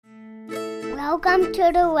Welcome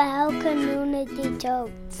to the Well Community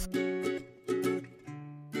Church.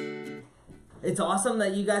 It's awesome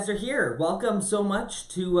that you guys are here. Welcome so much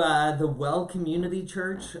to the Well Community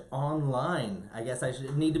Church online. I guess I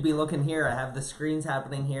should need to be looking here. I have the screens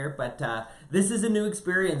happening here, but this is a new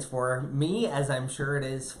experience for me, as I'm sure it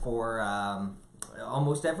is for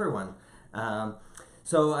almost everyone.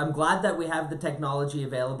 So I'm glad that we have the technology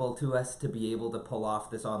available to us to be able to pull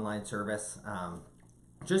off this online service.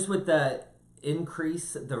 Just with the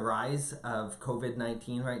rise of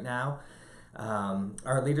COVID-19 right now,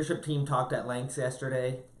 our leadership team talked at length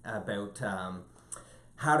yesterday about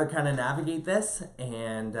how to kind of navigate this,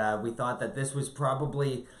 and we thought that this was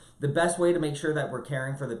probably the best way to make sure that we're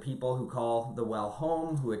caring for the people who call the Well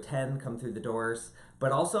home, who attend, come through the doors,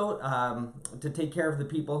 but also to take care of the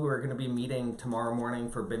people who are going to be meeting tomorrow morning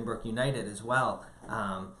for Binbrook United as well.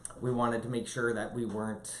 We wanted to make sure that we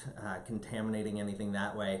weren't contaminating anything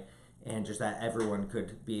that way, and just that everyone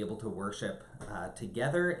could be able to worship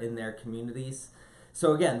together in their communities.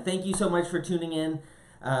 So again, thank you so much for tuning in.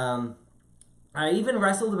 I even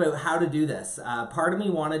wrestled about how to do this. Part of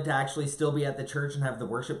me wanted to actually still be at the church and have the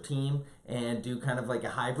worship team and do kind of like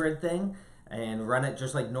a hybrid thing and run it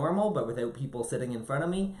just like normal, but without people sitting in front of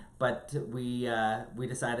me. But we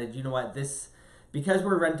decided, you know what, because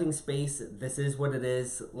we're renting space, this is what it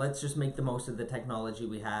is. Let's just make the most of the technology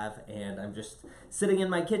we have. And I'm just sitting in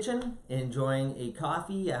my kitchen, enjoying a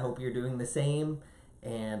coffee. I hope you're doing the same.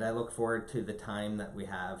 And I look forward to the time that we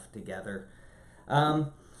have together.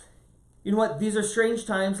 You know what? These are strange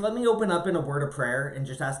times. Let me open up in a word of prayer and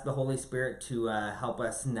just ask the Holy Spirit to help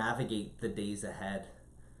us navigate the days ahead.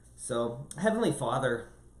 So, Heavenly Father,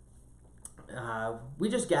 we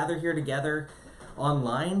just gather here together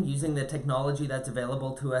online using the technology that's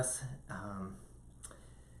available to us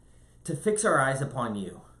to fix our eyes upon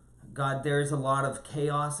you. God, there's a lot of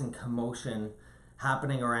chaos and commotion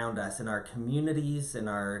happening around us in our communities, in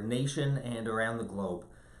our nation, and around the globe.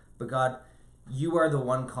 But God, you are the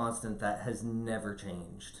one constant that has never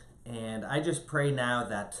changed. And I just pray now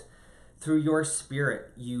that through your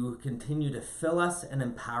Spirit, you continue to fill us and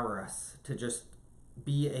empower us to just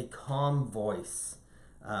be a calm voice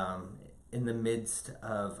in the midst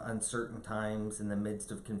of uncertain times, in the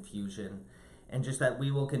midst of confusion, and just that we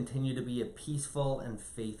will continue to be a peaceful and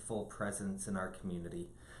faithful presence in our community.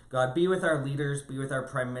 God, be with our leaders, be with our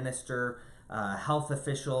Prime Minister, health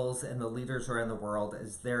officials, and the leaders around the world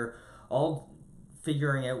as they're all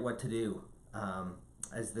figuring out what to do,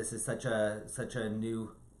 as this is such a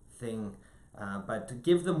new thing, but to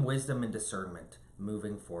give them wisdom and discernment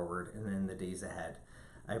moving forward and in the days ahead.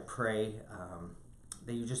 I pray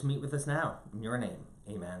that you just meet with us now. In your name,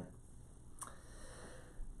 amen.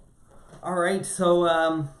 All right, so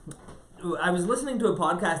I was listening to a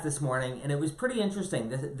podcast this morning, and it was pretty interesting.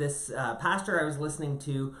 This pastor I was listening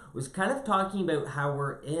to was kind of talking about how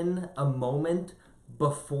we're in a moment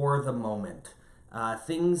before the moment.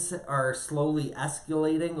 Things are slowly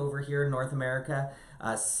escalating over here in North America.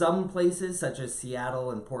 Some places, such as Seattle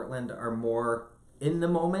and Portland, are more in the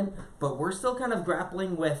moment, but we're still kind of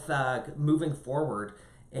grappling with moving forward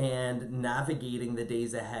and navigating the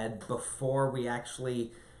days ahead before we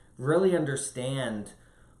actually really understand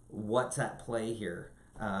what's at play here.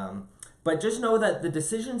 But just know that the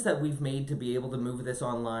decisions that we've made to be able to move this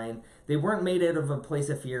online, they weren't made out of a place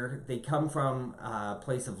of fear. They come from a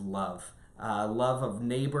place of love. Love of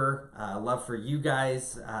neighbor, love for you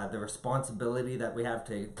guys, the responsibility that we have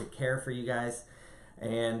to care for you guys.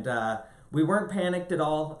 And we weren't panicked at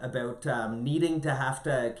all about needing to have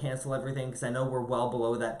to cancel everything, because I know we're well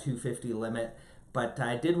below that 250 limit. But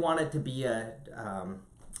I did want it to be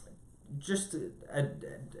just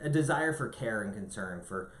a desire for care and concern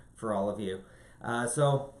for all of you.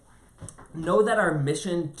 So know that our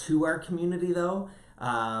mission to our community, though,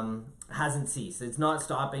 hasn't ceased. It's not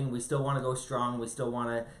stopping. We still want to go strong. We still want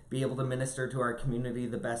to be able to minister to our community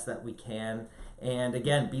the best that we can. And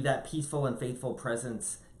again, be that peaceful and faithful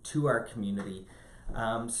presence to our community.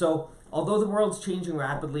 So although the world's changing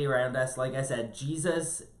rapidly around us, like I said,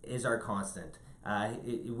 Jesus is our constant.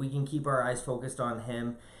 We can keep our eyes focused on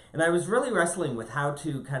him. And I was really wrestling with how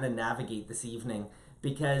to kind of navigate this evening,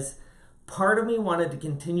 because part of me wanted to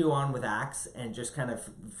continue on with Acts and just kind of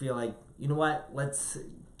feel like, you know what, let's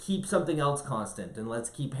keep something else constant and let's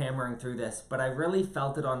keep hammering through this. But I really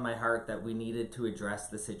felt it on my heart that we needed to address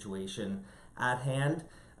the situation at hand.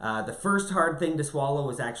 The first hard thing to swallow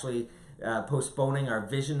was actually postponing our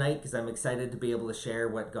vision night, because I'm excited to be able to share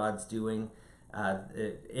what God's doing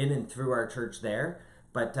in and through our church there.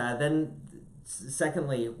 But then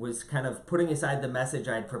secondly was kind of putting aside the message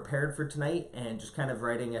I'd prepared for tonight and just kind of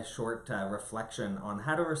writing a short reflection on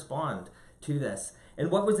how to respond to this. And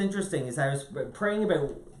what was interesting is I was praying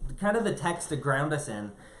about kind of the text to ground us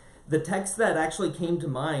in. The text that actually came to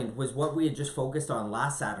mind was what we had just focused on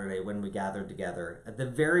last Saturday when we gathered together. At the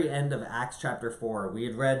very end of Acts chapter 4, we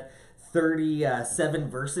had read 37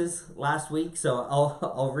 verses last week, so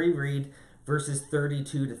I'll reread verses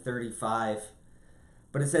 32 to 35.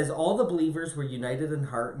 But it says, all the believers were united in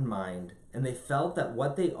heart and mind, and they felt that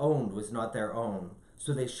what they owned was not their own,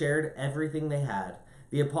 so they shared everything they had.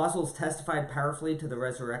 The apostles testified powerfully to the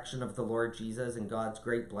resurrection of the Lord Jesus, and God's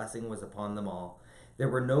great blessing was upon them all. There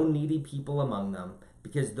were no needy people among them,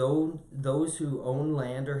 because those who owned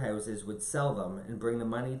land or houses would sell them and bring the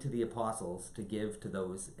money to the apostles to give to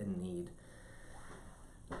those in need.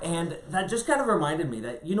 And that just kind of reminded me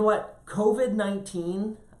that, you know what,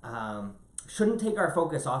 COVID-19 shouldn't take our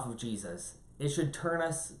focus off of Jesus. It should turn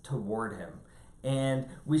us toward him. And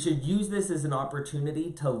we should use this as an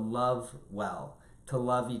opportunity to love well, to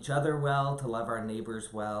love each other well, to love our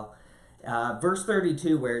neighbors well. Verse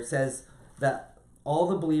 32, where it says that all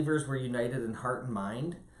the believers were united in heart and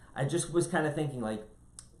mind, I just was kind of thinking, like,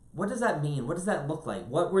 what does that mean? What does that look like?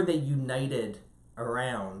 What were they united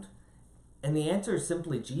around? And the answer is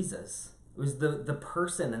simply Jesus. It was the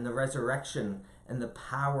person and the resurrection and the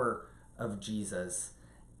power of Jesus.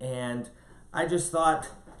 And I just thought,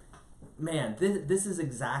 man, this is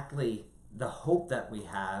exactly the hope that we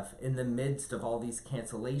have in the midst of all these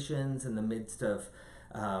cancellations, in the midst of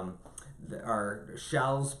our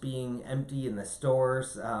shelves being empty in the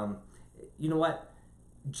stores. You know what?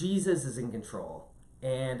 Jesus is in control.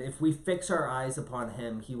 And if we fix our eyes upon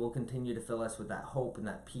him, he will continue to fill us with that hope and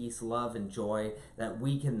that peace, love, and joy that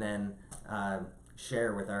we can then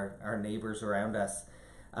share with our neighbors around us.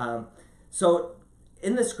 So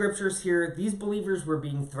in the scriptures here, these believers were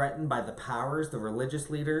being threatened by the powers, the religious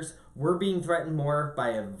leaders. We're being threatened more by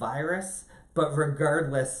a virus, but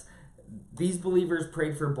regardless, these believers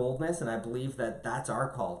prayed for boldness, and I believe that that's our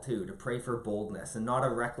call too, to pray for boldness, and not a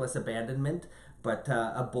reckless abandonment, but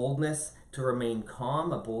a boldness to remain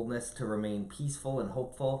calm, a boldness to remain peaceful and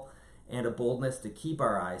hopeful, and a boldness to keep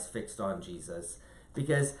our eyes fixed on Jesus.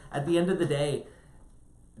 Because at the end of the day,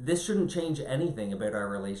 this shouldn't change anything about our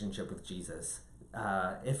relationship with Jesus.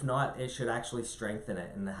 If not, it should actually strengthen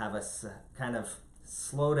it and have us kind of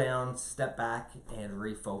slow down, step back, and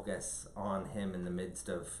refocus on him in the midst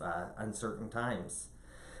of uncertain times.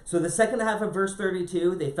 So the second half of verse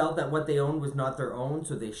 32, they felt that what they owned was not their own,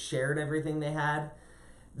 so they shared everything they had.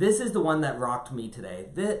 This is the one that rocked me today.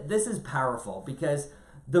 This is powerful because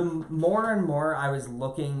the more and more I was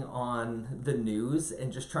looking on the news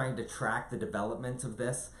and just trying to track the developments of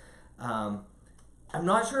this, I'm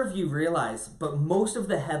not sure if you realize, but most of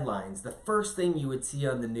the headlines, the first thing you would see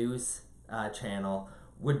on the news channel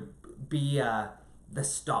would be the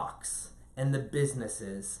stocks and the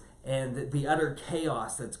businesses and the utter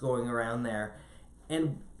chaos that's going around there.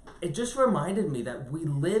 And it just reminded me that we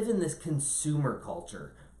live in this consumer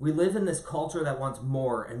culture. We live in this culture that wants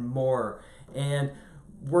more and more. And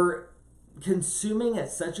we're consuming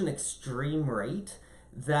at such an extreme rate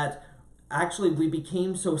that actually we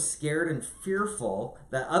became so scared and fearful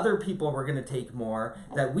that other people were going to take more,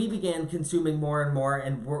 that we began consuming more and more,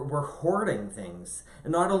 and we're hoarding things.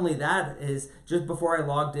 And not only that, is just before I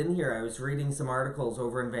logged in here, I was reading some articles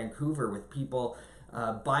over in Vancouver with people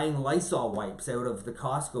buying Lysol wipes out of the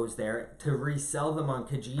Costco's there to resell them on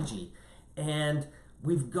Kijiji. And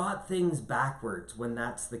we've got things backwards when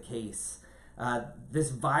that's the case. This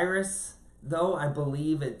virus, though, I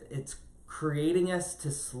believe it's creating us to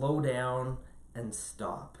slow down and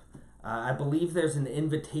stop. I believe there's an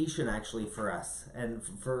invitation actually for us and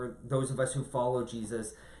for those of us who follow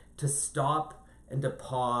Jesus to stop and to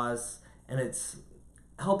pause, and it's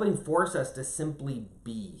helping force us to simply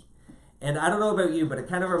be. And I don't know about you, but it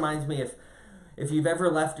kind of reminds me if you've ever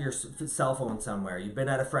left your cell phone somewhere. You've been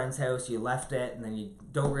at a friend's house, you left it, and then you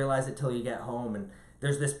don't realize it till you get home, and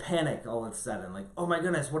there's this panic all of a sudden, like, oh my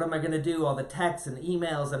goodness, what am I going to do? All the texts and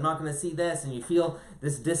emails, I'm not going to see this, and you feel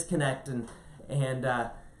this disconnect, and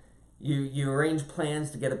you arrange plans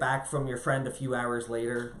to get it back from your friend a few hours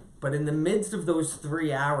later. But in the midst of those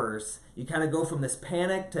 3 hours, you kind of go from this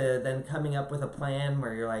panic to then coming up with a plan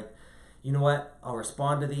where you're like, you know what, I'll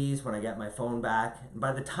respond to these when I get my phone back. And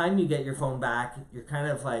by the time you get your phone back, you're kind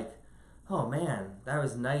of like, oh man, that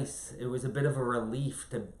was nice. It was a bit of a relief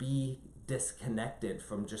to be disconnected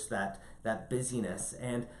from just that busyness.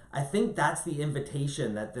 And I think that's the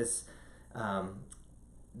invitation that this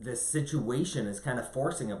situation is kind of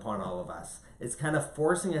forcing upon all of us. It's kind of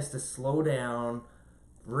forcing us to slow down,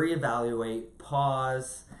 reevaluate,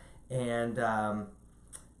 pause, and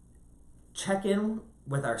check in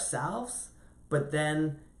with ourselves, but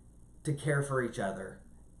then to care for each other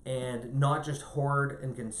and not just hoard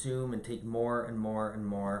and consume and take more and more and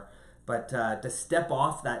more, but to step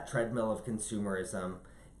off that treadmill of consumerism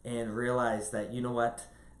and realize that, you know what,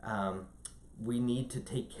 we need to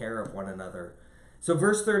take care of one another. So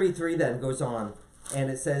verse 33 then goes on, and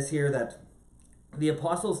it says here that the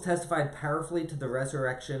apostles testified powerfully to the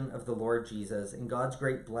resurrection of the Lord Jesus, and God's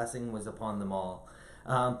great blessing was upon them all.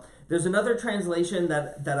 There's another translation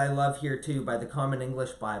that I love here too by the Common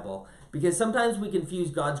English Bible, because sometimes we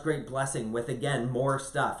confuse God's great blessing with, again, more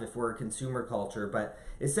stuff if we're a consumer culture. But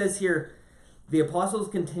it says here, the apostles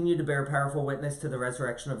continued to bear powerful witness to the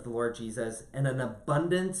resurrection of the Lord Jesus, and an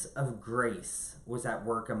abundance of grace was at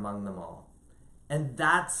work among them all. And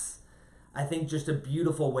that's, I think, just a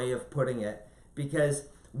beautiful way of putting it, because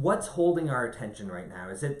what's holding our attention right now?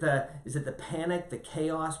 Is it the panic, the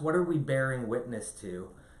chaos? What are we bearing witness to?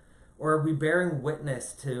 Or are we bearing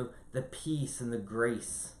witness to the peace and the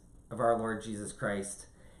grace of our Lord Jesus Christ?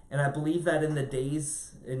 And I believe that in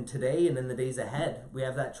today and in the days ahead, we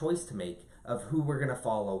have that choice to make of who we're going to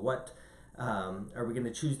follow. What are we going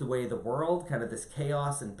to choose the way of the world, kind of this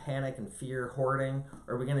chaos and panic and fear, hoarding?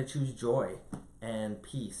 Or are we going to choose joy and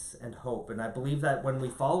peace and hope? And I believe that when we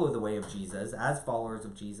follow the way of Jesus, as followers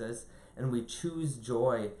of Jesus, and we choose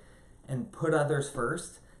joy and put others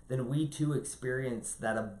first, then we too experience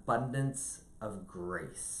that abundance of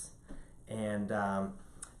grace. And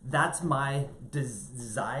that's my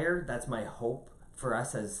desire, that's my hope for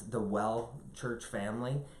us as the Well Church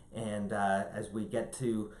family, and as we get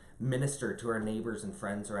to minister to our neighbors and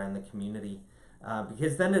friends around the community.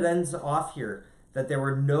 Because then it ends off here that there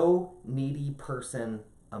were no needy person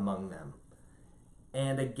among them.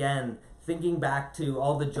 And again, thinking back to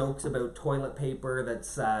all the jokes about toilet paper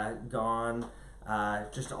that's gone,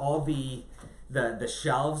 just all the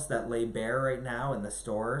shelves that lay bare right now in the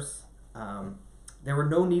stores, there were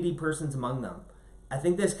no needy persons among them. I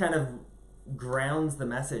think this kind of grounds the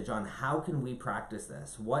message on how can we practice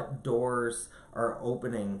this? What doors are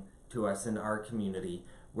opening to us in our community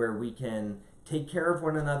where we can take care of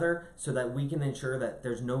one another so that we can ensure that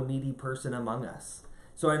there's no needy person among us.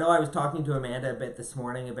 So I know I was talking to Amanda a bit this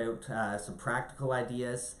morning about some practical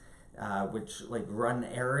ideas, which like run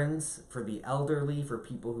errands for the elderly, for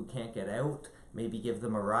people who can't get out, maybe give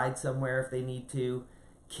them a ride somewhere if they need to.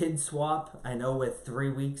 Kid swap. I know with 3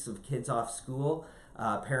 weeks of kids off school,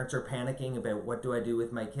 parents are panicking about what do I do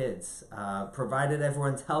with my kids. Provided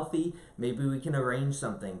everyone's healthy, maybe we can arrange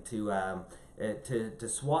something to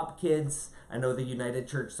swap kids. I know the United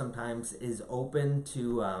Church sometimes is open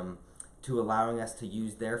to allowing us to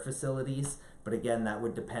use their facilities, but again, that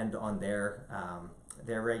would depend on their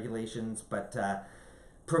regulations. But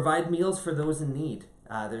provide meals for those in need.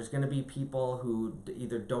 There's going to be people who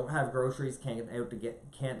either don't have groceries, can't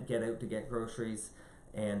get out to get groceries,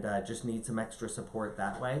 and just need some extra support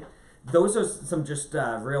that way. Those are some just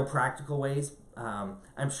real practical ways.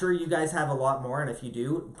 I'm sure you guys have a lot more, and if you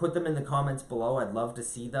do, put them in the comments below. I'd love to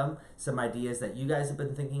see them, some ideas that you guys have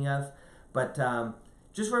been thinking of. But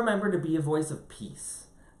just remember to be a voice of peace.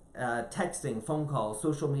 Texting, phone calls,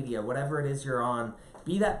 social media, whatever it is you're on,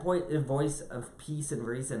 be that voice of peace and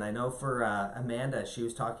reason. I know for Amanda, she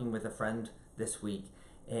was talking with a friend this week,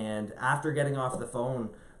 and after getting off the phone,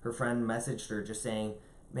 her friend messaged her just saying,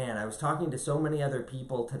 man, I was talking to so many other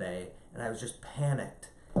people today, and I was just panicked.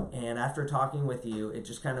 And after talking with you, it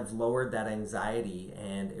just kind of lowered that anxiety,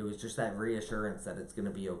 and it was just that reassurance that it's going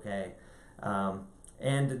to be okay.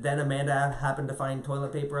 And then Amanda happened to find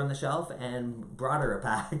toilet paper on the shelf and brought her a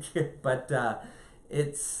pack. But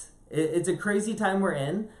it's a crazy time we're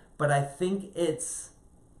in, but I think it's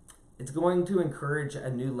going to encourage a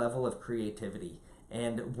new level of creativity.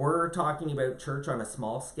 And we're talking about church on a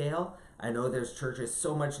small scale. I know there's churches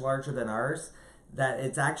so much larger than ours that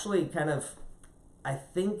it's actually kind of, I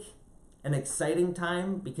think, an exciting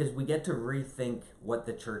time because we get to rethink what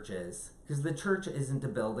the church is. Because the church isn't a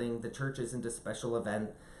building, the church isn't a special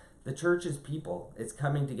event. The church is people. It's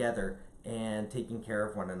coming together and taking care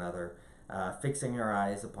of one another, fixing our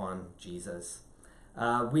eyes upon Jesus.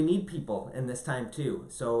 We need people in this time too.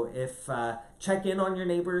 So if check in on your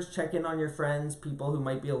neighbors, check in on your friends, people who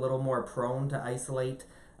might be a little more prone to isolate.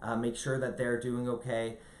 Make sure that they're doing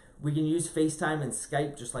okay. We can use FaceTime and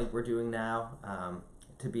Skype just like we're doing now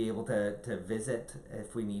to be able to visit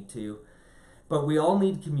if we need to. But we all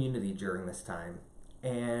need community during this time.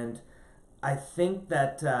 And I think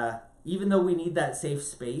that even though we need that safe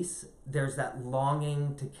space, there's that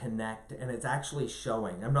longing to connect, and it's actually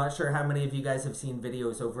showing. I'm not sure how many of you guys have seen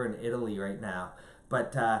videos over in Italy right now,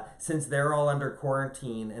 but since they're all under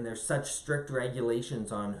quarantine and there's such strict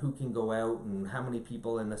regulations on who can go out and how many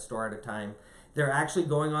people in the store at a time, they're actually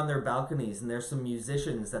going on their balconies, and there's some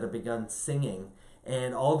musicians that have begun singing,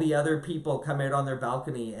 and all the other people come out on their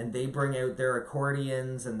balcony and they bring out their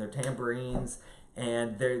accordions and their tambourines,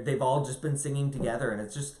 and they've all just been singing together, and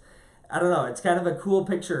it's just, I don't know, it's kind of a cool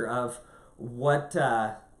picture of what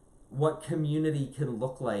community can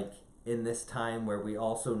look like in this time where we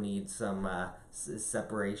also need some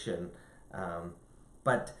separation.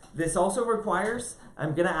 But this also requires,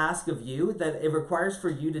 I'm going to ask of you, that it requires for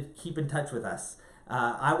you to keep in touch with us.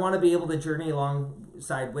 I want to be able to journey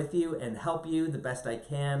alongside with you and help you the best I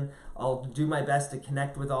can. I'll do my best to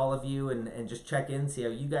connect with all of you and just check in, see how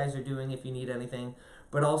you guys are doing if you need anything.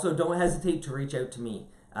 But also don't hesitate to reach out to me.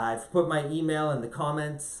 I've put my email in the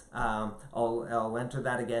comments. I'll enter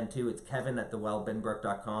that again too. It's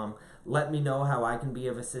kevin@thewellbinbrook.com. Let me know how I can be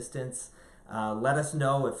of assistance. Let us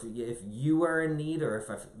know if you are in need, or if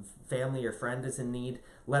a family or friend is in need.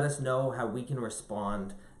 Let us know how we can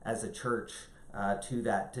respond as a church to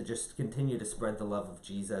that, to just continue to spread the love of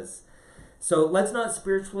Jesus. So let's not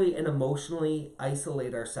spiritually and emotionally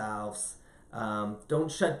isolate ourselves. Don't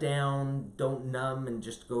shut down, don't numb and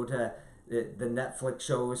just go to the Netflix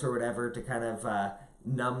shows or whatever to kind of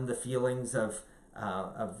numb the feelings of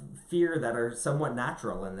fear that are somewhat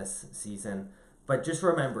natural in this season. But just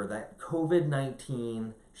remember that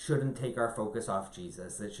COVID-19 shouldn't take our focus off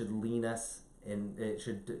Jesus. It should lean us and it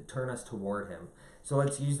should turn us toward him. So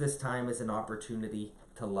let's use this time as an opportunity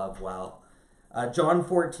to love well. John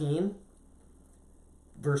 14,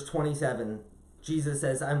 verse 27, Jesus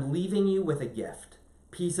says, "I'm leaving you with a gift,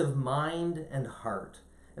 peace of mind and heart.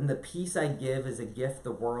 And the peace I give is a gift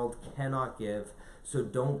the world cannot give, so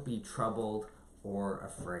don't be troubled or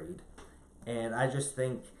afraid." And I just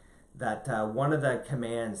think that one of the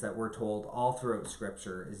commands that we're told all throughout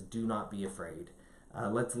Scripture is do not be afraid.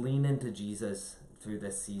 Let's lean into Jesus through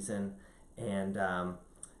this season, and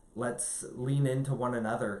let's lean into one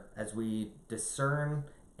another as we discern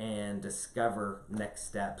and discover next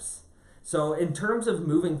steps. So in terms of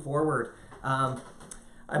moving forward,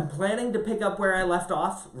 I'm planning to pick up where I left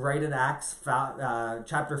off, right at Acts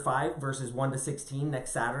chapter 5, verses 1 to 16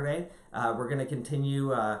 next Saturday. We're going to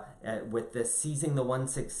continue with this Seizing the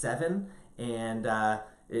 167, and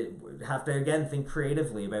have to, again, think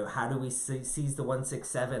creatively about how do we seize the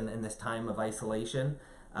 167 in this time of isolation.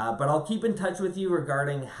 But I'll keep in touch with you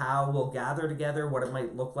regarding how we'll gather together, what it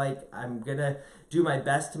might look like. I'm going to do my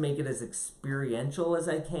best to make it as experiential as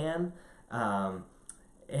I can.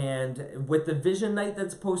 And with the vision night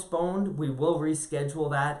that's postponed, we will reschedule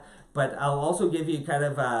that. But I'll also give you kind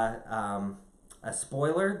of a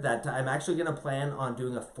spoiler that I'm actually going to plan on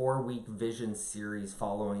doing a 4-week vision series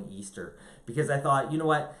following Easter. Because I thought, you know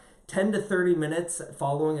what, 10 to 30 minutes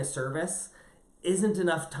following a service isn't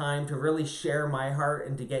enough time to really share my heart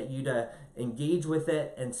and to get you to engage with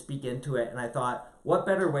it and speak into it. And I thought, what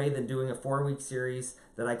better way than doing a 4-week series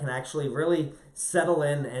that I can actually really settle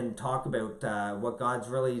in and talk about what God's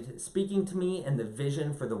really speaking to me and the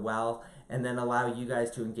vision for the well, and then allow you guys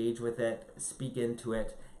to engage with it, speak into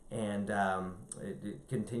it, and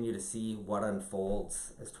continue to see what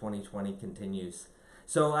unfolds as 2020 continues.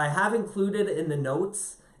 So I have included in the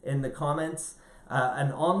notes, in the comments,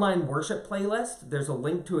 an online worship playlist. There's a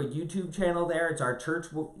link to a YouTube channel there. It's our church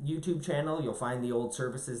YouTube channel. You'll find the old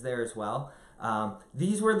services there as well.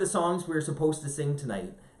 These were the songs we were supposed to sing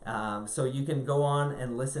tonight. So you can go on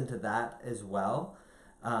and listen to that as well.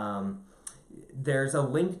 There's a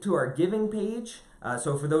link to our giving page.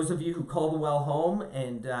 So for those of you who call the well home,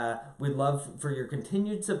 and we'd love for your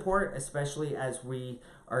continued support, especially as we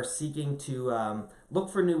are seeking to look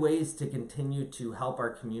for new ways to continue to help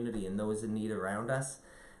our community and those in need around us.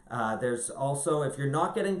 There's also, if you're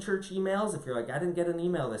not getting church emails, if you're like, I didn't get an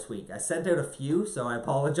email this week, I sent out a few, so I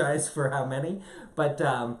apologize for how many, but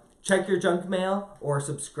check your junk mail or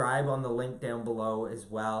subscribe on the link down below as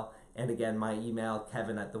well. And again, my email,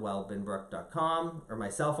 kevin@thewellbinbrook.com, or my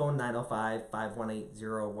cell phone,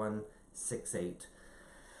 905-518-0168.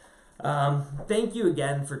 Thank you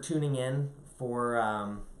again for tuning in,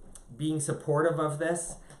 for being supportive of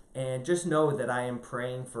this, and just know that I am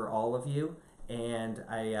praying for all of you, and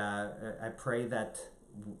I pray that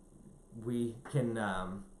we can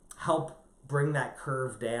help bring that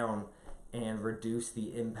curve down and reduce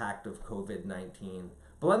the impact of COVID-19.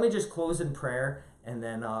 But let me just close in prayer, and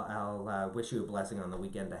then I'll wish you a blessing on the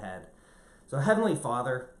weekend ahead. So Heavenly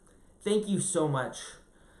Father, thank you so much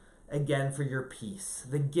again for your peace,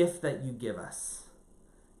 the gift that you give us.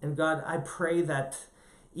 And God, I pray that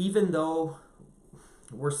even though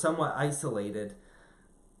we're somewhat isolated,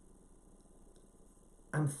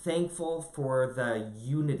 I'm thankful for the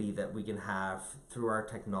unity that we can have through our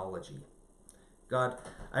technology. God,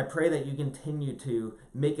 I pray that you continue to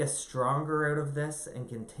make us stronger out of this and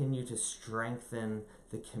continue to strengthen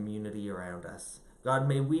the community around us. God,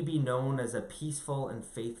 may we be known as a peaceful and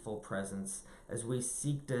faithful presence as we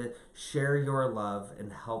seek to share your love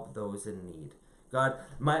and help those in need. God,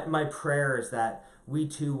 my prayer is that we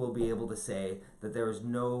too will be able to say that there is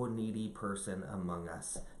no needy person among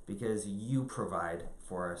us because you provide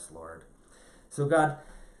for us, Lord. So God,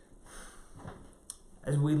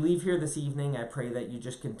 as we leave here this evening, I pray that you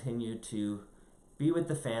just continue to be with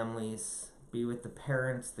the families, be with the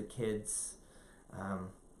parents, the kids,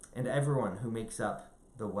 and everyone who makes up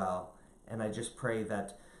the well. And I just pray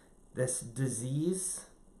that this disease,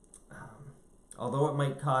 although it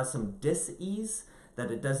might cause some dis-ease, that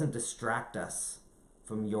it doesn't distract us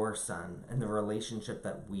from your Son and the relationship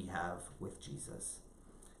that we have with Jesus.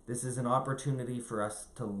 This is an opportunity for us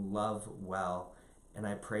to love well, and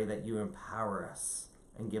I pray that you empower us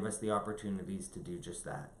and give us the opportunities to do just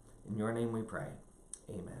that. In your name we pray.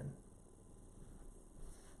 Amen.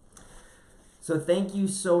 So thank you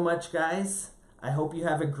so much, guys. I hope you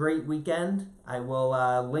have a great weekend. I will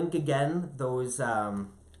link again those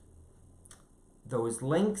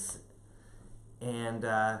links. And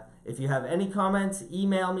if you have any comments,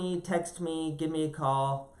 email me, text me, give me a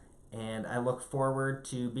call. And I look forward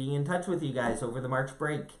to being in touch with you guys over the March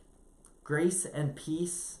break. Grace and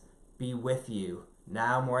peace be with you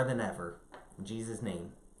now more than ever. In Jesus'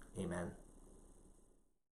 name, amen.